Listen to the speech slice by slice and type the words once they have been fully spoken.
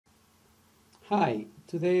Hi,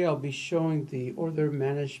 today I'll be showing the order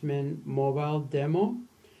management mobile demo.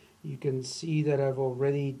 You can see that I've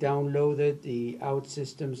already downloaded the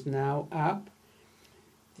OutSystems Now app.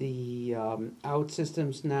 The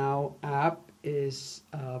OutSystems Now app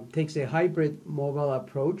takes a hybrid mobile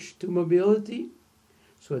approach to mobility,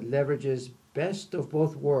 so it leverages best of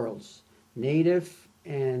both worlds, native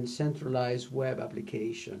and centralized web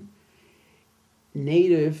application.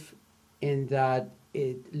 Native in that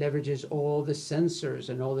it leverages all the sensors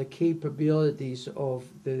and all the capabilities of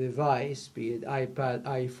the device, be it iPad,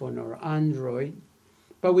 iPhone, or Android,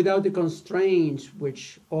 but without the constraints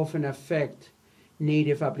which often affect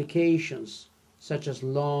native applications, such as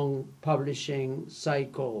long publishing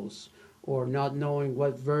cycles or not knowing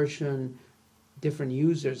what version different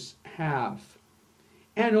users have.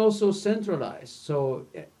 And also centralized. So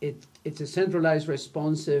it's a centralized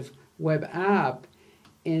responsive web app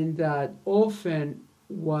in that often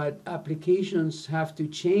what applications have to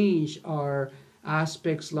change are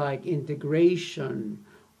aspects like integration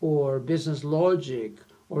or business logic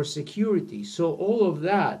or security. So all of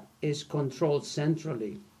that is controlled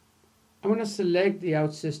centrally. I'm going to select the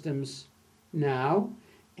OutSystems now,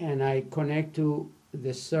 and I connect to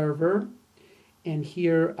the server, and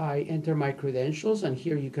here I enter my credentials, and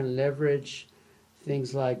here you can leverage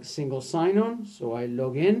things like single sign-on. So I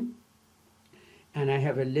log in, and I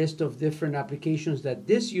have a list of different applications that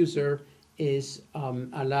this user is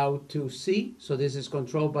allowed to see. So this is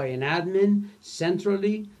controlled by an admin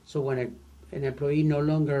centrally. So when an employee no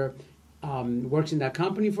longer works in that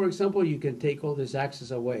company, for example, you can take all this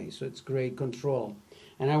access away. So it's great control.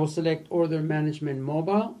 And I will select Order Management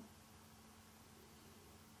Mobile.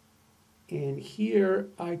 And here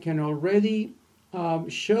I can already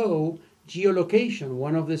show geolocation,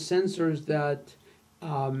 one of the sensors that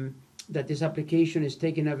that this application is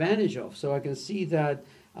taking advantage of. So I can see that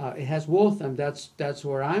it has Waltham, that's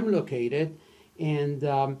where I'm located, and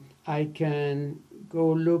I can go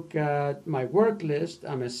look at my work list.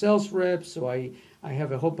 I'm a sales rep, so I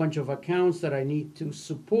have a whole bunch of accounts that I need to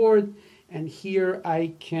support, and here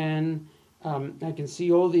I can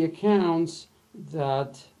see all the accounts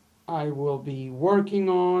that I will be working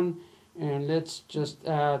on, and let's just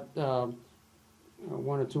add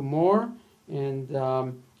one or two more,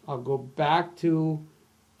 and I'll go back to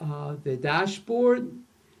the dashboard,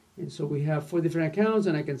 and so we have 4 different accounts,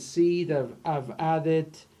 and I can see that I've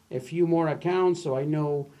added a few more accounts, so I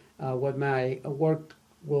know what my work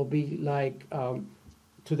will be like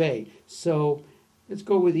today. So let's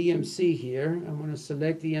go with EMC here. I'm going to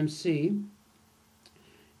select EMC,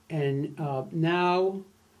 and now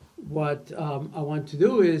what I want to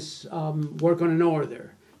do is work on an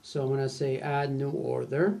order. So I'm going to say add new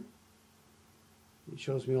order. It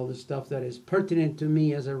shows me all the stuff that is pertinent to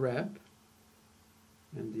me as a rep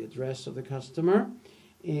and the address of the customer.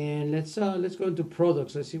 And let's go into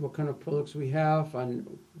products. Let's see what kind of products we have and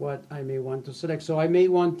what I may want to select. So I may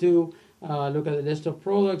want to look at the list of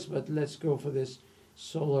products, but let's go for this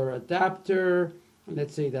solar adapter.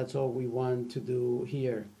 Let's say that's all we want to do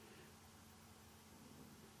here.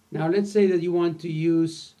 Now let's say that you want to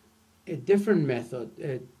use a different method.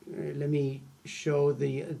 Let me show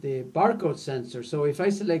the barcode sensor. So if I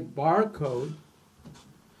select barcode,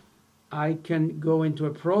 I can go into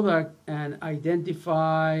a product and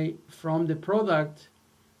identify from the product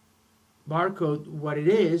barcode what it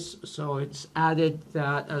is. So it's added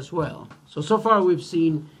that as well. So far we've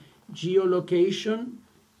seen geolocation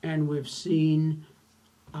and we've seen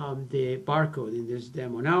the barcode in this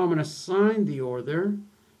demo. Now I'm going to sign the order.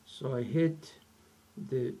 So I hit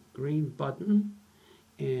the green button,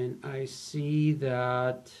 and I see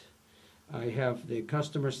that I have the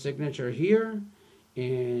customer signature here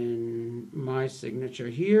and my signature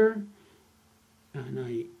here, and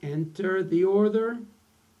I enter the order,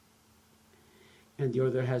 and the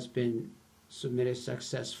order has been submitted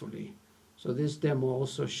successfully. So this demo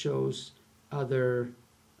also shows other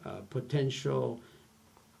potential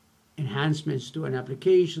enhancements to an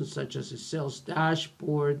application, such as a sales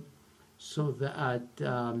dashboard, so that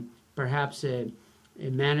perhaps a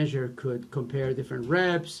manager could compare different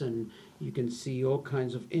reps, and you can see all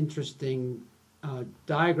kinds of interesting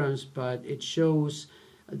diagrams, but it shows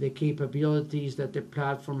the capabilities that the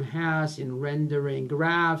platform has in rendering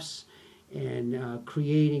graphs and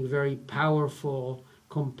creating very powerful,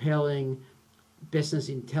 compelling business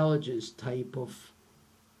intelligence type of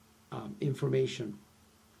information.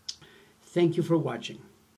 Thank you for watching.